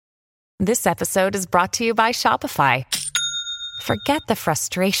This episode is brought to you by Shopify. Forget the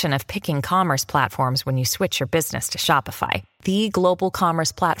frustration of picking commerce platforms when you switch your business to Shopify, the global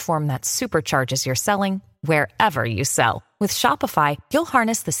commerce platform that supercharges your selling wherever you sell. With Shopify, you'll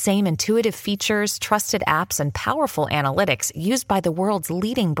harness the same intuitive features, trusted apps, and powerful analytics used by the world's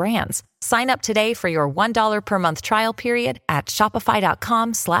leading brands. Sign up today for your $1 per month trial period at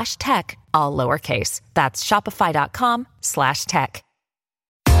shopify.com/tech, all lowercase. That's shopify.com/tech.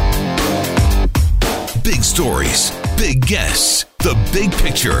 Big stories, big guests, the big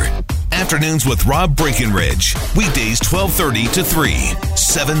picture. Afternoons with Rob Breckenridge. Weekdays 12:30 to 3,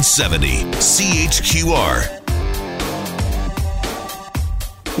 770 CHQR.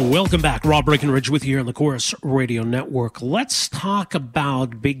 Welcome back. Rob Breckenridge with you here on the Chorus Radio Network. Let's talk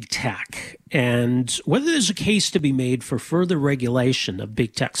about big tech and whether there's a case to be made for further regulation of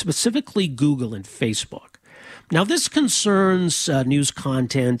big tech, specifically Google and Facebook. Now, this concerns news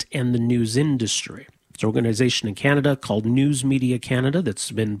content and the news industry. It's an organization in Canada called News Media Canada that's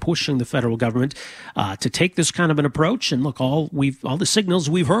been pushing the federal government to take this kind of an approach. And look, all the signals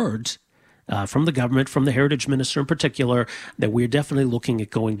we've heard from the government, from the Heritage Minister in particular, that we're definitely looking at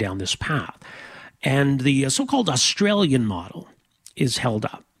going down this path. And the so-called Australian model is held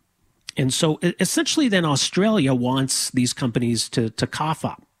up. And so essentially then Australia wants these companies to cough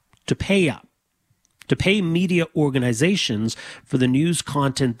up, to pay media organizations for the news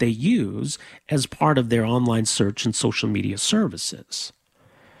content they use as part of their online search and social media services.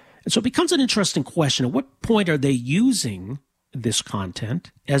 And so it becomes an interesting question. At what point are they using this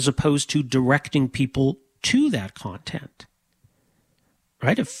content as opposed to directing people to that content?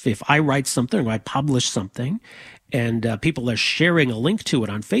 Right? If I write something or I publish something and people are sharing a link to it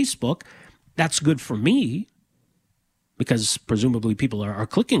on Facebook, that's good for me because presumably people are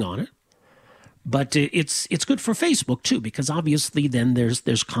clicking on it. But it's good for Facebook, too, because obviously then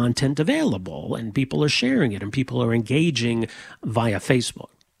there's content available and people are sharing it and people are engaging via Facebook.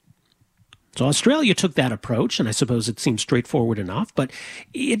 So Australia took that approach, and I suppose it seems straightforward enough, but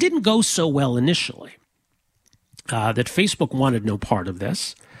it didn't go so well initially. That Facebook wanted no part of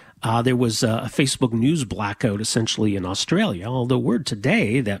this. There was a Facebook news blackout essentially in Australia, although word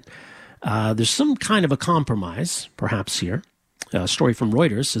today that there's some kind of a compromise, perhaps here. A story from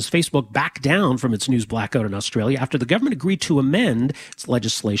Reuters says Facebook backed down from its news blackout in Australia after the government agreed to amend its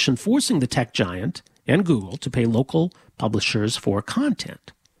legislation forcing the tech giant and Google to pay local publishers for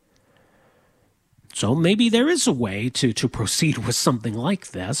content. So maybe there is a way to proceed with something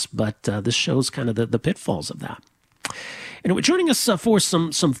like this, but this shows kind of the pitfalls of that. Anyway, joining us for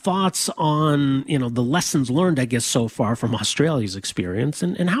some thoughts on, the lessons learned, I guess, so far from Australia's experience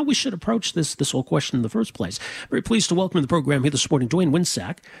and how we should approach this whole question in the first place. Very pleased to welcome to the program here this morning Dwayne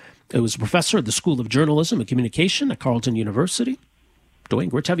Winsack, who is a professor at the School of Journalism and Communication at Carleton University.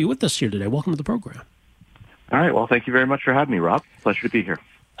 Dwayne, great to have you with us here today. Welcome to the program. All right. Well, thank you very much for having me, Rob. Pleasure to be here.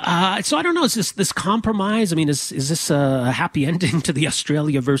 So I don't know, is this compromise? I mean, is this a happy ending to the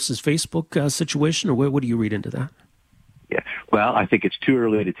Australia versus Facebook situation, or what do you read into that? Yeah, well, I think it's too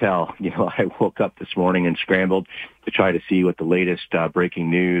early to tell. I woke up this morning and scrambled to try to see what the latest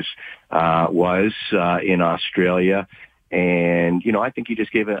breaking news was in Australia. And, I think you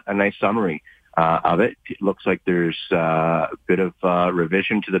just gave a nice summary of it. It looks like there's a bit of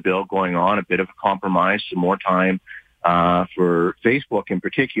revision to the bill going on, a bit of a compromise, some more time for Facebook in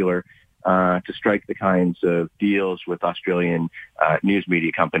particular to strike the kinds of deals with Australian news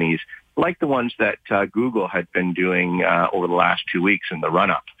media companies like the ones that Google had been doing over the last 2 weeks in the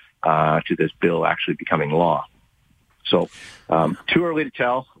run-up to this bill actually becoming law. So too early to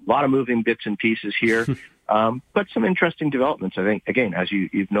tell. A lot of moving bits and pieces here, but some interesting developments, I think, again, as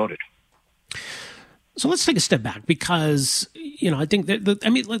you've noted. So let's take a step back because, I think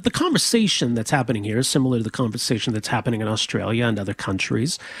the conversation that's happening here is similar to the conversation that's happening in Australia and other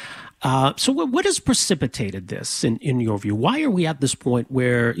countries. So what has precipitated this in your view? Why are we at this point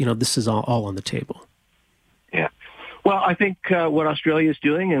where, this is all on the table? Yeah. Well, I think what Australia is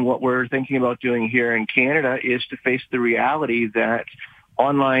doing and what we're thinking about doing here in Canada is to face the reality that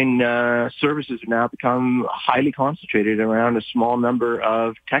online services have now become highly concentrated around a small number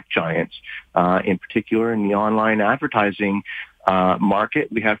of tech giants, in particular in the online advertising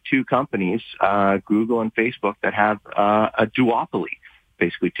market. We have two companies, Google and Facebook, that have a duopoly.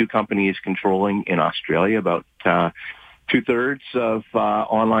 Basically, two companies controlling in Australia about two-thirds of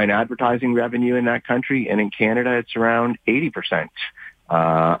online advertising revenue in that country, and in Canada, it's around 80%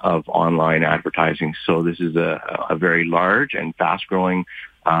 of online advertising. So this is a very large and fast-growing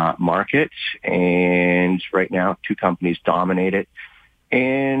market, and right now, two companies dominate it.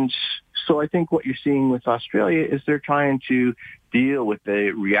 And So I think what you're seeing with Australia is they're trying to deal with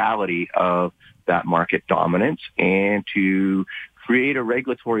the reality of that market dominance and to create a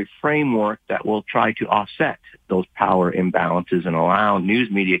regulatory framework that will try to offset those power imbalances and allow news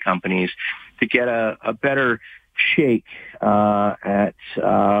media companies to get a better shake at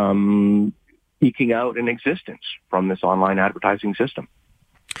eking out an existence from this online advertising system.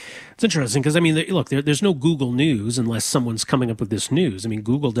 It's interesting because, I mean, look, there's no Google News unless someone's coming up with this news. I mean,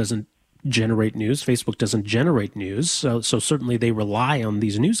 Google doesn't generate news. Facebook doesn't generate news. So certainly they rely on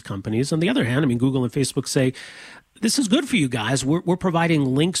these news companies. On the other hand, I mean, Google and Facebook say, this is good for you guys. We're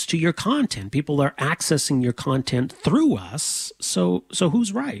providing links to your content. People are accessing your content through us. So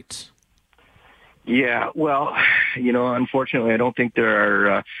who's right? Yeah, well, unfortunately, I don't think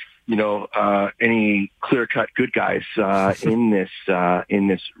there are, any clear-cut good guys in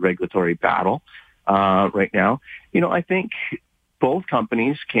this regulatory battle right now. I think both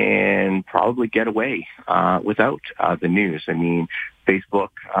companies can probably get away without the news. I mean, Facebook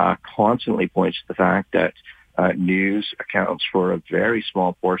constantly points to the fact that news accounts for a very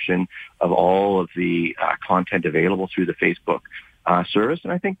small portion of all of the content available through the Facebook service,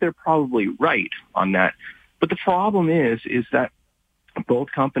 and I think they're probably right on that. But the problem is that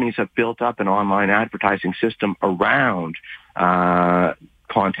both companies have built up an online advertising system around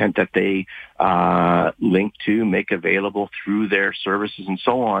content that they link to, make available through their services and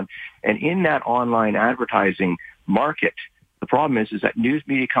so on. And in that online advertising market, the problem is that news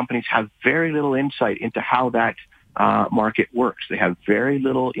media companies have very little insight into how that market works. They have very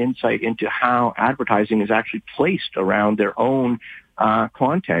little insight into how advertising is actually placed around their own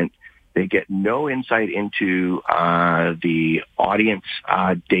content. They get no insight into the audience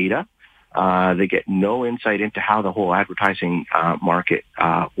data. They get no insight into how the whole advertising market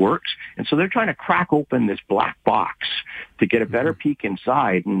works. And so they're trying to crack open this black box to get a better peek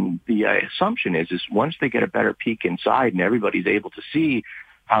inside. And the assumption is once they get a better peek inside and everybody's able to see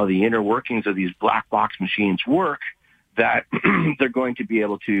how the inner workings of these black box machines work, that they're going to be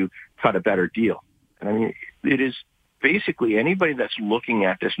able to cut a better deal. And I mean, it is basically anybody that's looking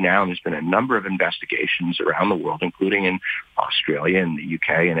at this now, and there's been a number of investigations around the world, including in Australia and the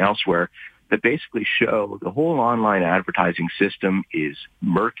UK and elsewhere, that basically show the whole online advertising system is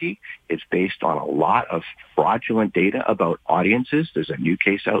murky. It's based on a lot of fraudulent data about audiences. There's a new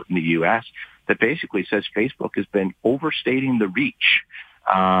case out in the US that basically says Facebook has been overstating the reach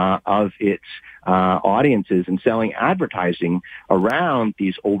of its audiences and selling advertising around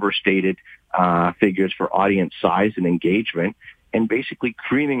these overstated figures for audience size and engagement, and basically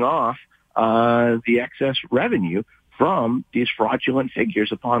creaming off the excess revenue from these fraudulent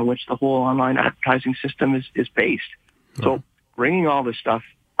figures upon which the whole online advertising system is based. So bringing all this stuff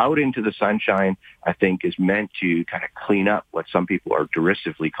out into the sunshine, I think, is meant to kind of clean up what some people are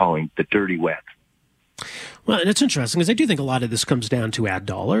derisively calling the dirty web. Well, and it's interesting because I do think a lot of this comes down to ad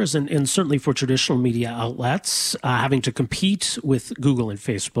dollars, and certainly for traditional media outlets, having to compete with Google and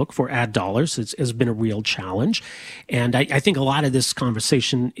Facebook for ad dollars has been a real challenge. And I think a lot of this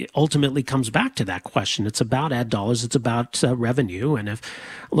conversation ultimately comes back to that question. It's about ad dollars. It's about revenue. And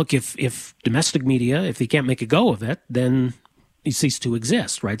if domestic media, if they can't make a go of it, then you cease to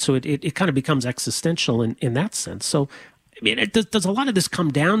exist, right? So it kind of becomes existential in that sense. So I mean, does a lot of this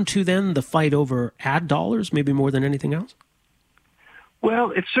come down to then the fight over ad dollars, maybe more than anything else?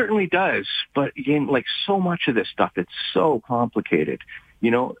 Well, it certainly does. But again, like so much of this stuff, it's so complicated.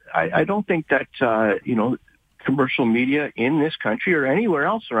 I don't think that, commercial media in this country or anywhere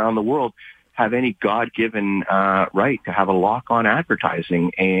else around the world have any God-given right to have a lock on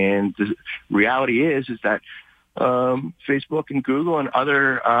advertising. And the reality is that Facebook and Google and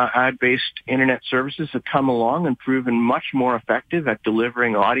other ad-based internet services have come along and proven much more effective at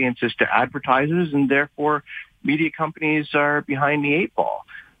delivering audiences to advertisers, and therefore media companies are behind the eight ball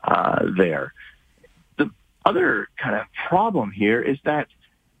there. The other kind of problem here is that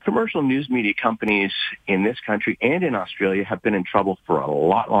commercial news media companies in this country and in Australia have been in trouble for a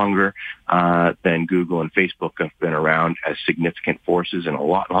lot longer than Google and Facebook have been around as significant forces, and a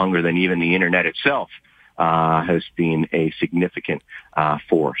lot longer than even the internet itself has been a significant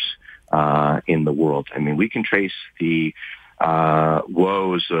force in the world. I mean, we can trace the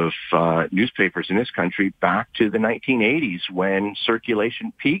woes of newspapers in this country back to the 1980s when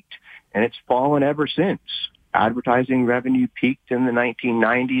circulation peaked, and it's fallen ever since. Advertising revenue peaked in the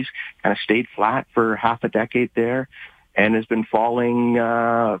 1990s, kind of stayed flat for half a decade there, and has been falling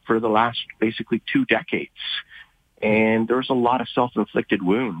for the last basically 2 decades. And there's a lot of self-inflicted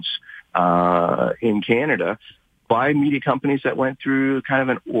wounds in Canada by media companies that went through kind of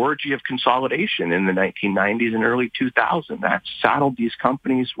an orgy of consolidation in the 1990s and early 2000s. That saddled these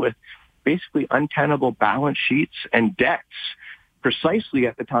companies with basically untenable balance sheets and debts precisely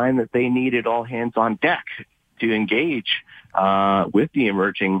at the time that they needed all hands on deck to engage with the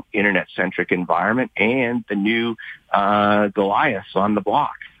emerging internet-centric environment and the new Goliaths on the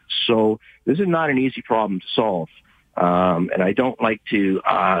block. So this is not an easy problem to solve. And I don't like to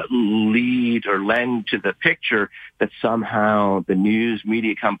lead or lend to the picture that somehow the news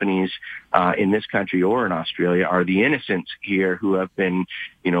media companies in this country or in Australia are the innocents here who have been,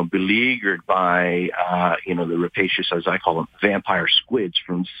 beleaguered by, the rapacious, as I call them, vampire squids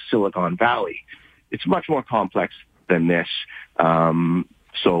from Silicon Valley. It's much more complex than this.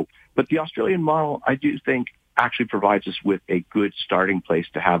 But the Australian model, I do think, actually provides us with a good starting place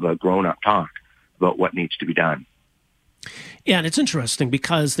to have a grown-up talk about what needs to be done. Yeah, and it's interesting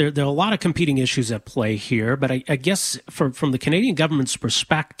because there are a lot of competing issues at play here. But I guess from the Canadian government's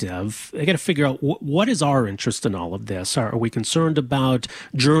perspective, they got to figure out what is our interest in all of this. Are we concerned about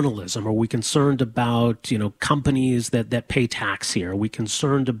journalism? Are we concerned about companies that pay tax here? Are we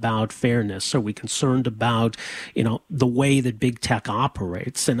concerned about fairness? Are we concerned about the way that big tech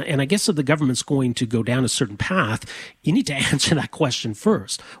operates? And I guess if the government's going to go down a certain path, you need to answer that question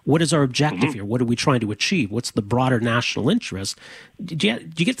first. What is our objective here? What are we trying to achieve? What's the broader national interest? Do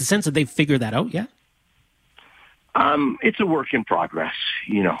you get the sense that they've figured that out yet? It's a work in progress.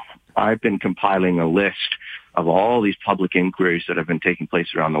 I've been compiling a list of all these public inquiries that have been taking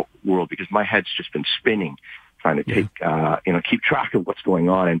place around the world because my head's just been spinning trying to keep track of what's going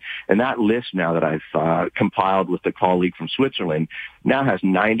on. And that list now that I've compiled with a colleague from Switzerland now has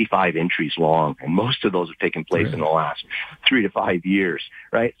 95 entries long, and most of those have taken place in the last 3 to 5 years,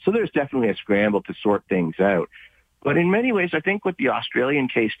 right? So there's definitely a scramble to sort things out. But in many ways, I think what the Australian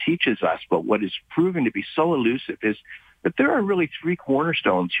case teaches us, but what is proven to be so elusive, is that there are really 3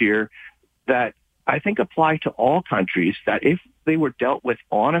 cornerstones here that I think apply to all countries, that if they were dealt with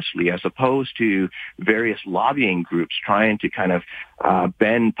honestly, as opposed to various lobbying groups trying to kind of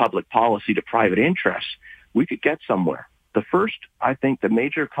bend public policy to private interests, we could get somewhere. The first, I think, the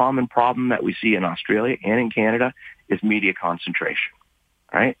major common problem that we see in Australia and in Canada is media concentration,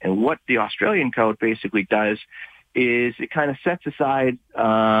 right? And what the Australian Code basically does is it kind of sets aside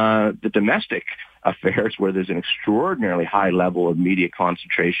the domestic affairs where there's an extraordinarily high level of media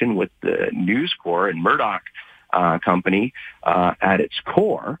concentration with the News Corp and Murdoch company at its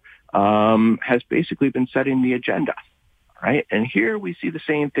core has basically been setting the agenda, right? And here we see the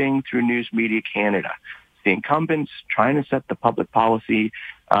same thing through News Media Canada. The incumbents trying to set the public policy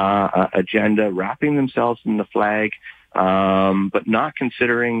agenda, wrapping themselves in the flag, but not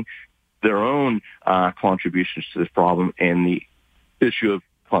considering their own contributions to this problem and the issue of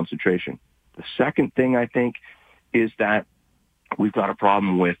concentration. The second thing, I think, is that we've got a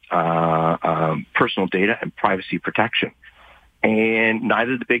problem with personal data and privacy protection. And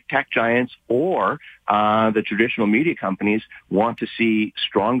neither the big tech giants or the traditional media companies want to see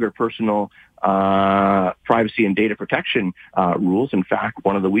stronger personal privacy and data protection rules. In fact,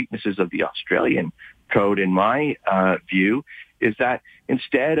 one of the weaknesses of the Australian Code, in my view, is that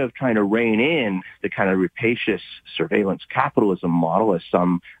instead of trying to rein in the kind of rapacious surveillance capitalism model, as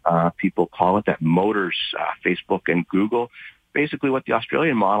some people call it, that motors Facebook and Google, basically what the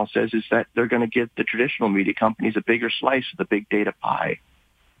Australian model says is that they're going to give the traditional media companies a bigger slice of the big data pie.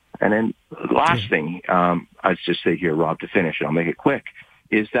 And then the last thing, I'd just say here, Rob, to finish, and I'll make it quick,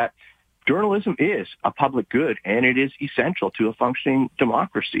 is that journalism is a public good, and it is essential to a functioning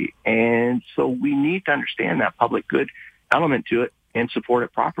democracy. And so we need to understand that public good element to it and support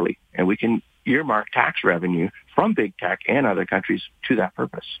it properly. And we can earmark tax revenue from big tech and other countries to that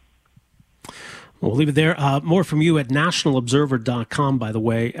purpose. We'll leave it there. More from you at nationalobserver.com, by the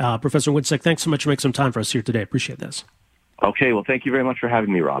way. Professor Winseck, thanks so much for making some time for us here today. Appreciate this. Okay, well, thank you very much for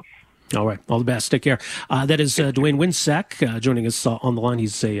having me, Rob. All right. All the best. Take care. That is Dwayne Winseck joining us on the line.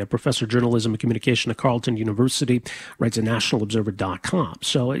 He's a professor of journalism and communication at Carleton University, writes at nationalobserver.com.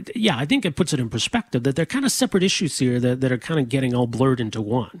 So, yeah, I think it puts it in perspective that there are kind of separate issues here that are kind of getting all blurred into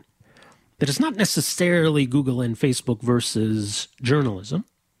one. That it's not necessarily Google and Facebook versus journalism.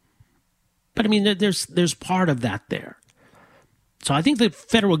 But, I mean, there's part of that there. So I think the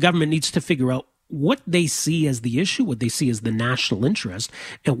federal government needs to figure out what they see as the issue, what they see as the national interest,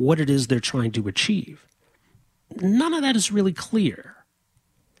 and what it is they're trying to achieve. None of that is really clear,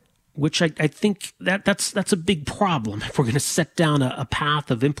 which I think that's a big problem if we're going to set down a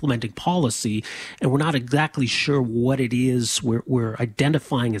path of implementing policy and we're not exactly sure what it is we're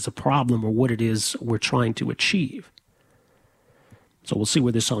identifying as a problem or what it is we're trying to achieve. So we'll see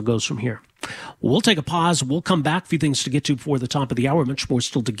where this all goes from here. We'll take a pause. We'll come back. A few things to get to before the top of the hour. Much more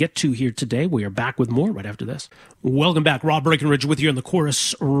still to get to here today. We are back with more right after this. Welcome back. Rob Breckenridge with you on the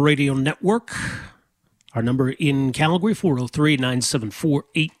Chorus Radio Network. Our number in Calgary,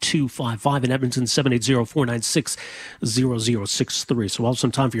 403-974-8255. In Edmonton, 780-496-0063. So we'll have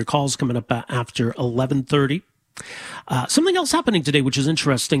some time for your calls coming up after 11:30. Something else happening today, which is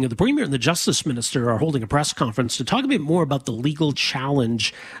interesting. The Premier and the Justice Minister are holding a press conference to talk a bit more about the legal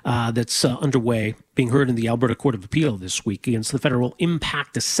challenge that's underway, being heard in the Alberta Court of Appeal this week against the Federal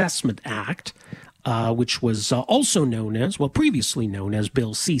Impact Assessment Act, which was also known as, well, previously known as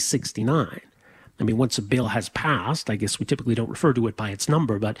Bill C-69. I mean, once a bill has passed, I guess we typically don't refer to it by its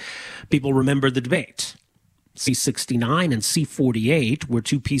number, but people remember the debate. C-69 and C-48 were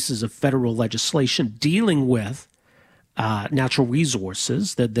two pieces of federal legislation dealing with natural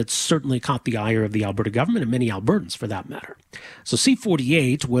resources that certainly caught the ire of the Alberta government and many Albertans for that matter. So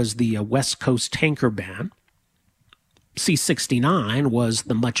C-48 was the West Coast tanker ban. C-69 was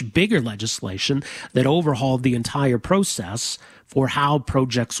the much bigger legislation that overhauled the entire process for how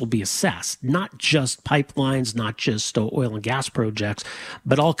projects will be assessed, not just pipelines, not just oil and gas projects,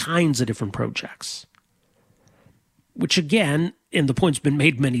 but all kinds of different projects. Which again, and the point's been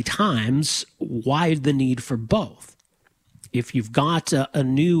made many times, why the need for both? If you've got a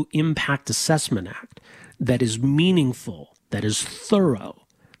new Impact Assessment Act that is meaningful, that is thorough,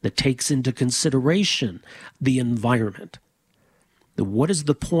 that takes into consideration the environment, what is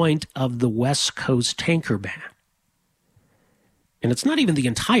the point of the West Coast tanker ban? And it's not even the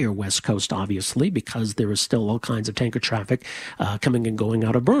entire West Coast, obviously, because there is still all kinds of tanker traffic coming and going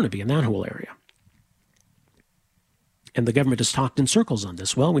out of Burnaby and that whole area. And the government has talked in circles on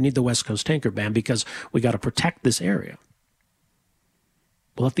this. Well, we need the West Coast tanker ban because we got to protect this area.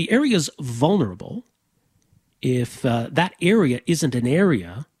 Well, if the area is vulnerable, if that area isn't an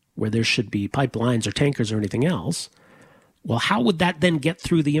area where there should be pipelines or tankers or anything else, well, how would that then get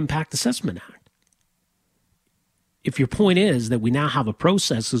through the Impact Assessment Act? If your point is that we now have a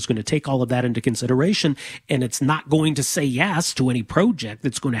process that's going to take all of that into consideration and it's not going to say yes to any project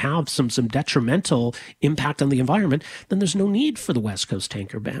that's going to have some detrimental impact on the environment, then there's no need for the West Coast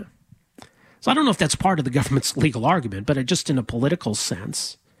tanker ban. So I don't know if that's part of the government's legal argument, but just in a political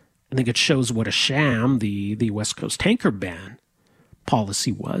sense, I think it shows what a sham the West Coast tanker ban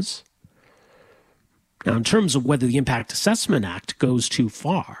policy was. Now, in terms of whether the Impact Assessment Act goes too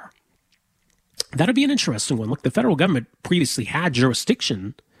far, that'll be an interesting one. Look, the federal government previously had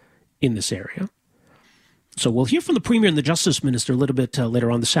jurisdiction in this area. So we'll hear from the Premier and the Justice Minister a little bit later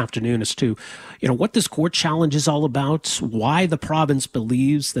on this afternoon as to, what this court challenge is all about, why the province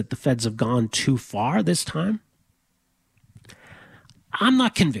believes that the feds have gone too far this time. I'm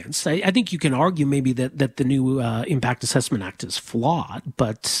not convinced. I think you can argue maybe that the new Impact Assessment Act is flawed,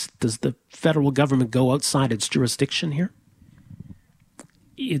 but does the federal government go outside its jurisdiction here?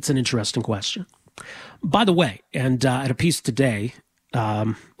 It's an interesting question. By the way, and at a piece today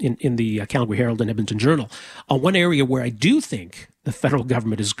in the Calgary Herald and Edmonton Journal, one area where I do think the federal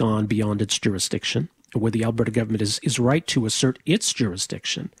government has gone beyond its jurisdiction, where the Alberta government is right to assert its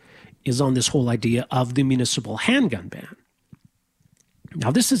jurisdiction, is on this whole idea of the municipal handgun ban. Now,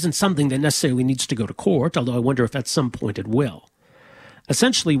 this isn't something that necessarily needs to go to court, although I wonder if at some point it will.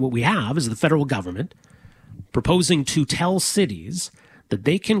 Essentially, what we have is the federal government proposing to tell cities that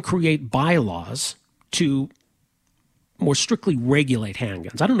they can create bylaws to more strictly regulate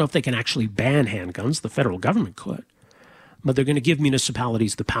handguns. I don't know if they can actually ban handguns. The federal government could. But they're going to give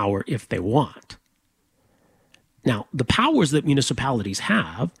municipalities the power if they want. Now, the powers that municipalities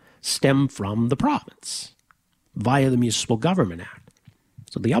have stem from the province via the Municipal Government Act.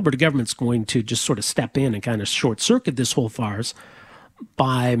 So the Alberta government's going to just sort of step in and kind of short-circuit this whole farce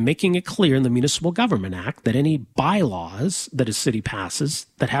by making it clear in the Municipal Government Act that any bylaws that a city passes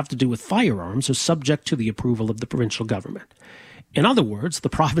that have to do with firearms are subject to the approval of the provincial government. In other words, the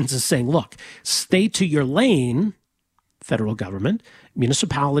province is saying, look, stay to your lane, federal government.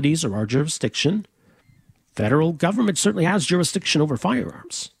 Municipalities are our jurisdiction. Federal government certainly has jurisdiction over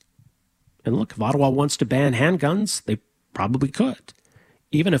firearms. And look, if Ottawa wants to ban handguns, they probably could.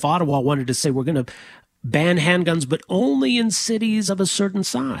 Even if Ottawa wanted to say we're going to ban handguns, but only in cities of a certain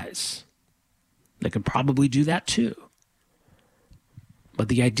size, they could probably do that too. But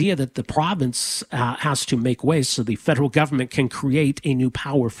the idea that the province has to make way so the federal government can create a new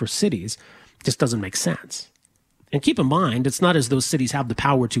power for cities just doesn't make sense. And keep in mind, it's not as though cities have the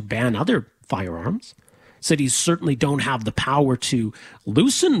power to ban other firearms. Cities certainly don't have the power to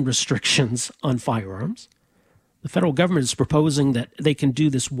loosen restrictions on firearms. The federal government is proposing that they can do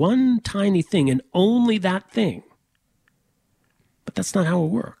this one tiny thing and only that thing. But that's not how it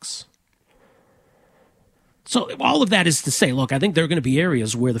works. So all of that is to say, look, I think there are going to be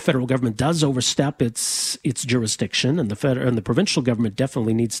areas where the federal government does overstep its jurisdiction, and the provincial government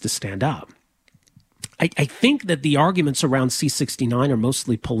definitely needs to stand up. I think that the arguments around C-69 are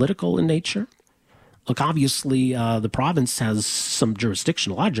mostly political in nature. Look, obviously, the province has some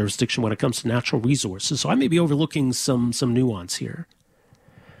jurisdiction, a lot of jurisdiction when it comes to natural resources. So I may be overlooking some nuance here.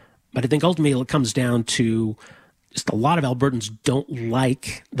 But I think ultimately it comes down to just a lot of Albertans don't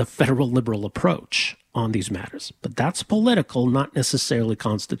like the federal liberal approach on these matters. But that's political, not necessarily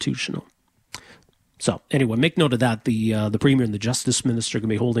constitutional. So anyway, make note of that. The Premier and the Justice Minister are going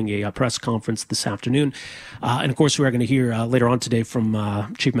to be holding a press conference this afternoon. And of course, we are going to hear later on today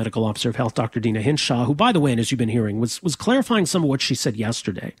from Chief Medical Officer of Health, Dr. Deena Hinshaw, who, by the way, and as you've been hearing, was clarifying some of what she said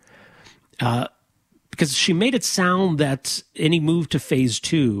yesterday. Because she made it sound that any move to phase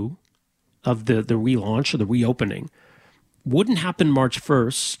 2 of the relaunch or the reopening wouldn't happen March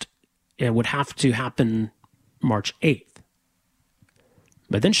 1st. It would have to happen March 8th.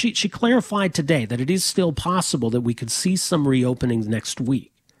 But then she clarified today that it is still possible that we could see some reopenings next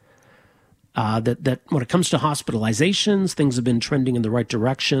week. That when it comes to hospitalizations, things have been trending in the right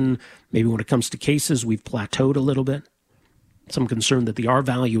direction. Maybe when it comes to cases, we've plateaued a little bit. Some concern that the R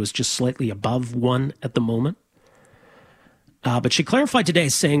value is just slightly above 1 at the moment. But she clarified today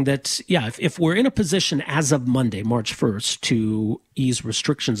saying that, if we're in a position as of Monday, March 1st, to ease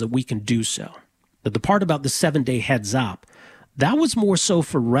restrictions, that we can do so. That the part about the 7-day heads up, that was more so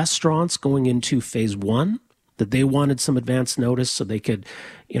for restaurants going into phase 1, that they wanted some advance notice so they could,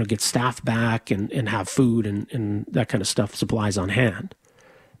 get staff back and have food and that kind of stuff, supplies on hand.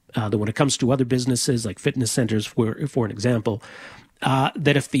 That when it comes to other businesses like fitness centers, for an example,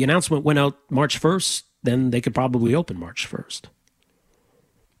 that if the announcement went out March 1st, then they could probably open March 1st.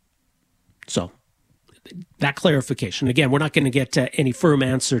 So that clarification. Again, we're not going to get any firm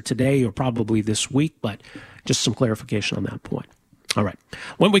answer today or probably this week, but just some clarification on that point. All right.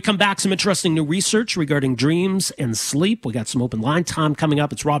 When we come back, some interesting new research regarding dreams and sleep. We got some open line time coming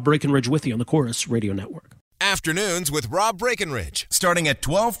up. It's Rob Breckenridge with you on the Chorus Radio Network. Afternoons with Rob Breckenridge, starting at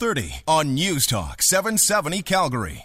 12:30 on News Talk 770 Calgary.